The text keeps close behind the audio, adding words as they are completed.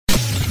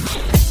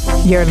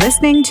You're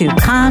listening to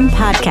Kan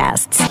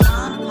Podcasts.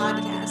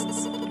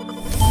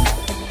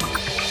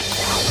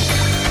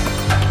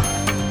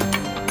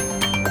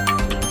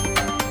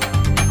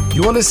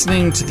 You are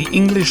listening to the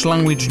English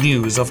language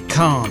news of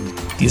Kan,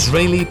 the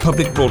Israeli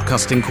Public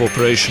Broadcasting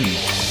Corporation.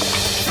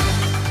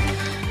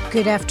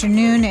 Good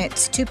afternoon.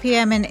 It's 2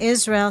 p.m. in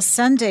Israel,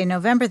 Sunday,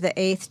 November the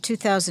 8th,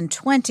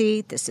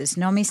 2020. This is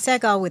Nomi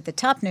Segal with the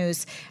top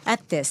news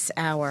at this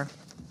hour.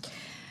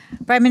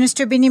 Prime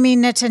Minister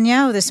Benjamin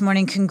Netanyahu this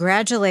morning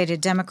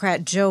congratulated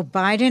Democrat Joe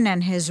Biden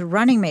and his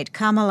running mate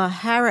Kamala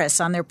Harris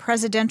on their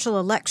presidential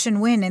election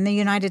win in the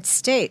United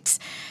States.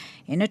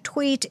 In a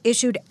tweet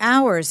issued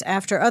hours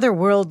after other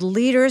world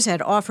leaders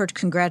had offered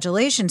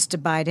congratulations to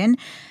Biden,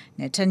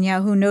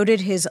 Netanyahu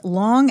noted his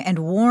long and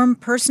warm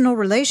personal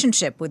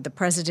relationship with the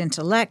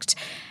president-elect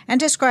and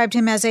described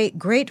him as a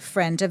great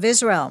friend of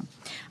Israel.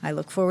 I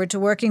look forward to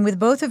working with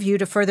both of you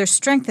to further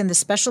strengthen the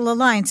special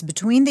alliance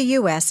between the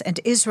U.S. and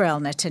Israel,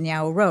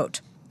 Netanyahu wrote.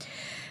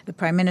 The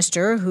Prime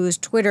Minister, whose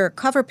Twitter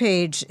cover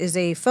page is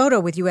a photo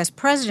with U.S.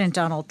 President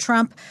Donald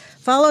Trump,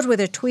 followed with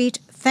a tweet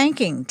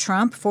thanking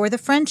Trump for the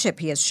friendship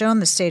he has shown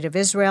the state of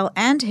Israel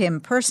and him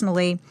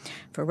personally,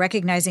 for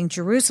recognizing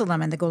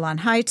Jerusalem and the Golan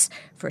Heights,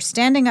 for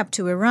standing up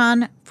to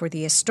Iran, for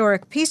the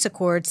historic peace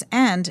accords,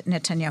 and,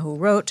 Netanyahu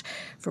wrote,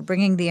 for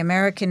bringing the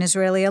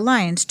American-Israeli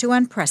alliance to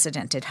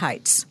unprecedented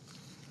heights.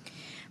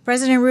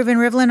 President Reuven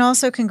Rivlin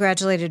also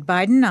congratulated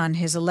Biden on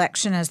his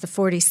election as the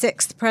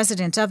 46th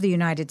President of the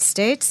United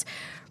States.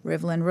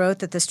 Rivlin wrote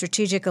that the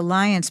strategic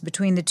alliance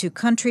between the two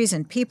countries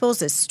and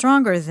peoples is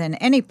stronger than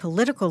any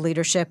political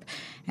leadership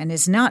and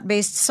is not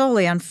based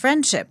solely on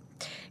friendship.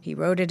 He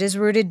wrote it is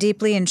rooted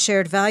deeply in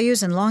shared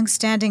values and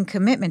long-standing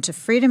commitment to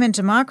freedom and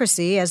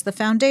democracy as the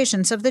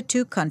foundations of the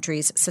two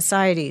countries'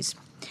 societies.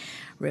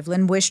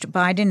 Rivlin wished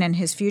Biden and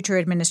his future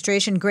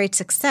administration great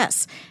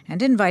success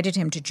and invited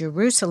him to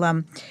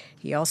Jerusalem.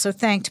 He also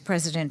thanked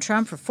President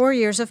Trump for 4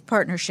 years of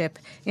partnership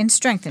in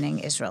strengthening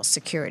Israel's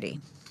security.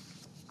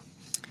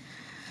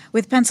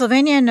 With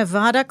Pennsylvania and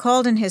Nevada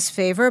called in his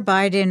favor,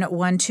 Biden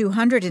won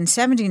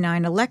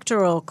 279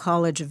 electoral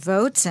college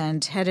votes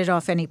and headed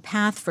off any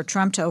path for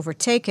Trump to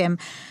overtake him.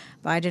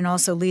 Biden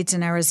also leads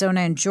in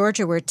Arizona and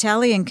Georgia, where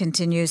tallying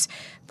continues,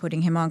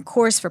 putting him on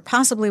course for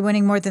possibly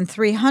winning more than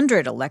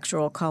 300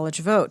 electoral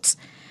college votes.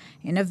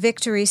 In a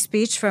victory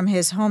speech from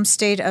his home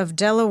state of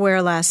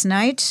Delaware last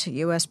night,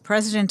 U.S.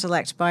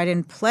 President-elect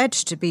Biden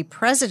pledged to be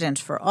president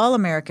for all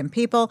American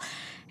people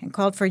and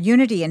called for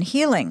unity and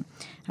healing.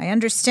 I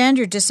understand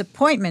your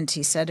disappointment,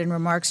 he said in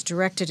remarks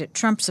directed at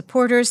Trump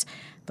supporters,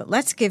 but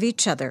let's give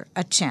each other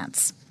a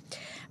chance.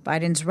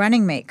 Biden's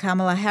running mate,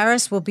 Kamala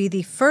Harris, will be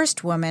the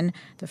first woman,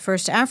 the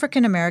first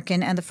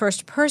African-American, and the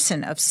first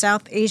person of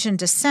South Asian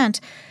descent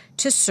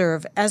to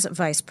serve as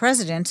vice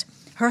president.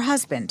 Her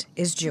husband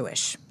is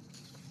Jewish.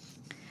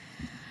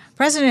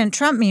 President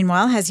Trump,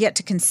 meanwhile, has yet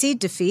to concede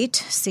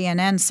defeat.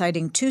 CNN,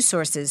 citing two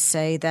sources,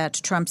 say that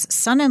Trump's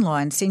son-in-law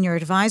and senior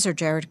advisor,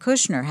 Jared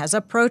Kushner, has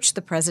approached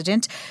the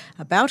president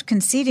about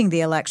conceding the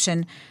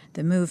election.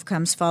 The move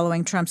comes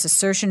following Trump's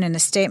assertion in a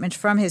statement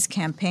from his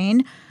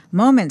campaign,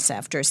 moments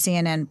after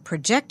CNN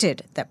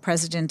projected that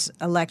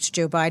President-elect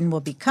Joe Biden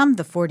will become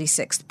the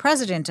 46th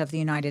president of the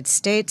United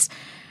States,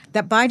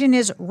 that Biden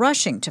is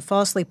rushing to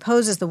falsely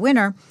pose as the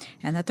winner,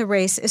 and that the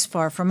race is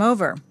far from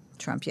over.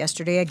 Trump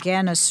yesterday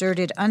again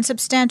asserted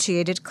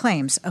unsubstantiated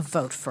claims of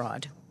vote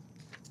fraud.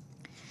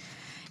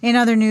 In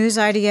other news,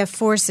 IDF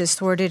forces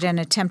thwarted an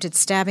attempted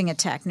stabbing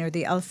attack near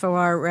the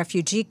Al-Fawar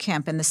refugee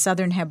camp in the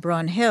southern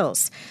Hebron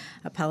Hills.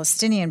 A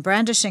Palestinian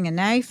brandishing a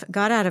knife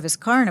got out of his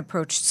car and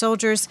approached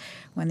soldiers.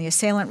 When the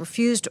assailant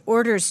refused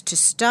orders to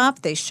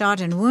stop, they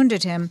shot and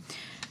wounded him.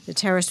 The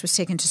terrorist was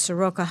taken to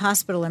Soroka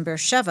Hospital in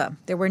Beersheba.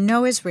 There were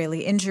no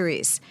Israeli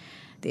injuries.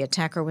 The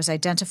attacker was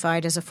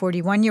identified as a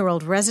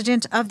 41-year-old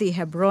resident of the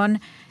Hebron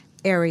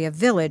area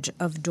village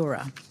of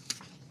Dura.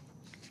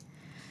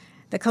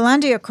 The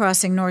Kalandia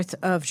crossing north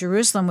of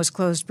Jerusalem was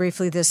closed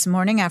briefly this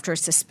morning after a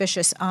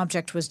suspicious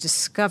object was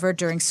discovered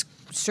during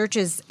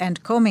searches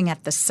and combing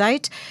at the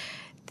site.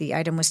 The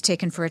item was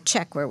taken for a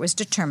check where it was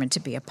determined to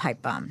be a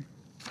pipe bomb.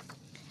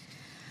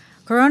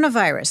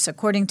 Coronavirus.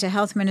 According to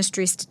Health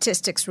Ministry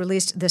statistics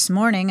released this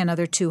morning,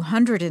 another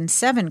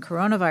 207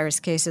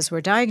 coronavirus cases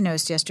were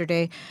diagnosed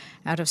yesterday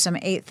out of some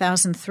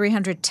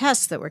 8,300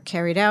 tests that were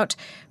carried out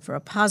for a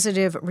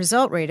positive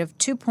result rate of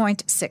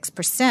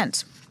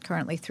 2.6%.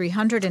 Currently,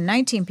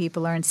 319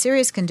 people are in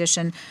serious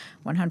condition,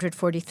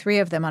 143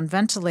 of them on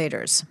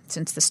ventilators.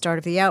 Since the start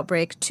of the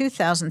outbreak,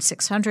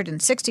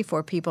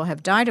 2,664 people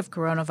have died of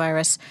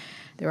coronavirus.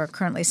 There are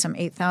currently some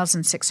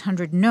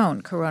 8,600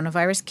 known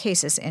coronavirus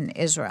cases in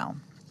Israel.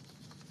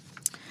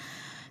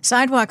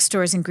 Sidewalk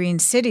stores in green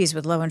cities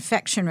with low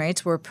infection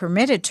rates were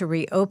permitted to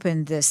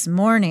reopen this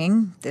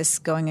morning, this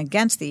going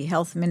against the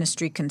health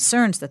ministry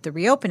concerns that the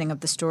reopening of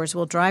the stores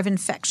will drive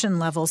infection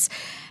levels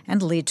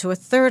and lead to a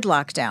third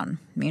lockdown.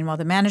 Meanwhile,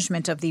 the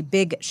management of the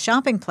big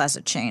shopping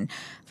plaza chain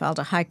filed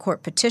a high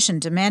court petition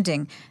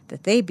demanding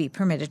that they be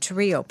permitted to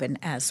reopen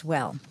as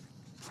well.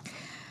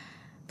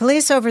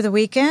 Police over the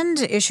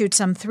weekend issued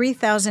some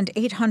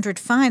 3,800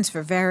 fines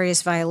for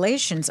various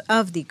violations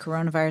of the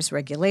coronavirus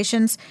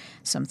regulations.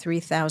 Some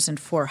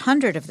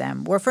 3,400 of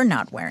them were for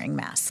not wearing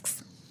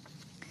masks.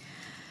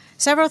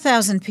 Several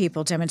thousand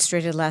people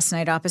demonstrated last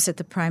night opposite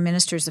the Prime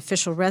Minister's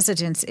official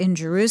residence in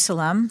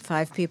Jerusalem.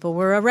 5 people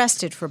were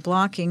arrested for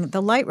blocking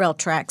the light rail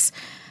tracks.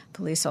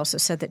 Police also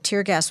said that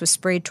tear gas was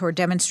sprayed toward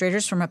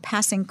demonstrators from a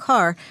passing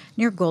car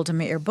near Golda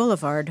Meir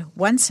Boulevard.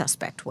 One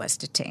suspect was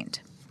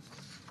detained.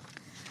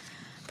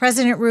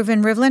 President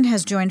Reuven Rivlin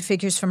has joined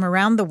figures from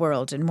around the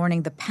world in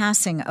mourning the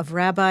passing of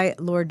Rabbi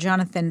Lord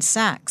Jonathan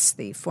Sacks,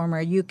 the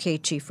former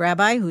UK chief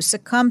rabbi who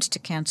succumbed to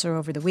cancer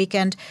over the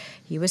weekend.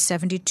 He was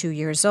 72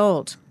 years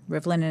old.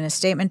 Rivlin, in a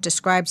statement,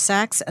 described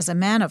Sacks as a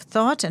man of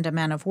thought and a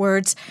man of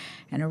words,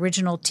 an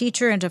original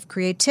teacher and of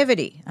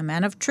creativity, a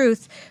man of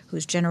truth,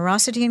 whose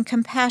generosity and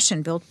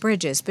compassion built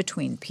bridges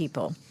between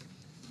people.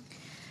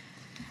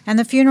 And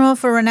the funeral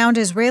for renowned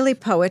Israeli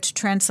poet,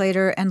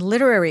 translator, and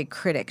literary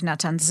critic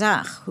Natan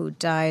Zach, who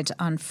died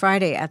on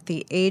Friday at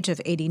the age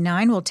of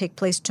 89, will take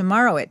place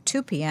tomorrow at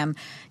 2 p.m.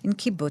 in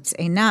Kibbutz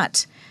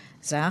Einat.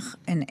 Zach,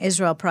 an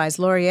Israel Prize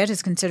laureate,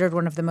 is considered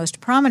one of the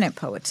most prominent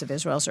poets of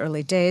Israel's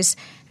early days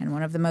and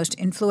one of the most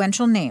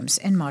influential names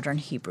in modern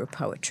Hebrew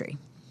poetry.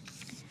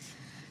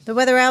 The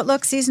weather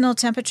outlook: seasonal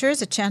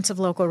temperatures, a chance of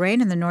local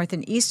rain in the north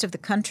and east of the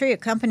country,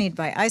 accompanied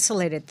by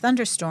isolated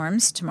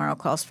thunderstorms. Tomorrow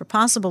calls for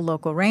possible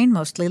local rain,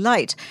 mostly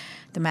light.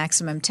 The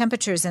maximum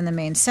temperatures in the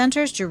main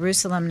centers: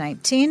 Jerusalem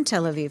 19,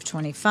 Tel Aviv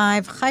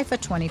 25, Haifa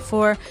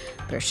 24,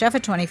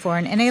 Beersheva 24,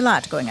 and in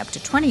Eilat going up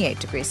to 28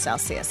 degrees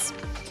Celsius.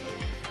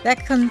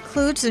 That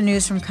concludes the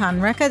news from Kan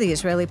Reka, the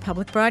Israeli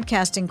Public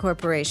Broadcasting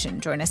Corporation.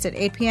 Join us at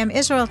 8 p.m.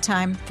 Israel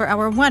time for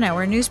our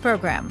one-hour news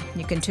program.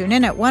 You can tune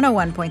in at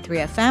 101.3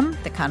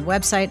 FM, the Kan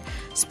website,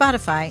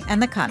 Spotify,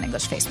 and the Kan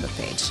English Facebook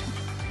page.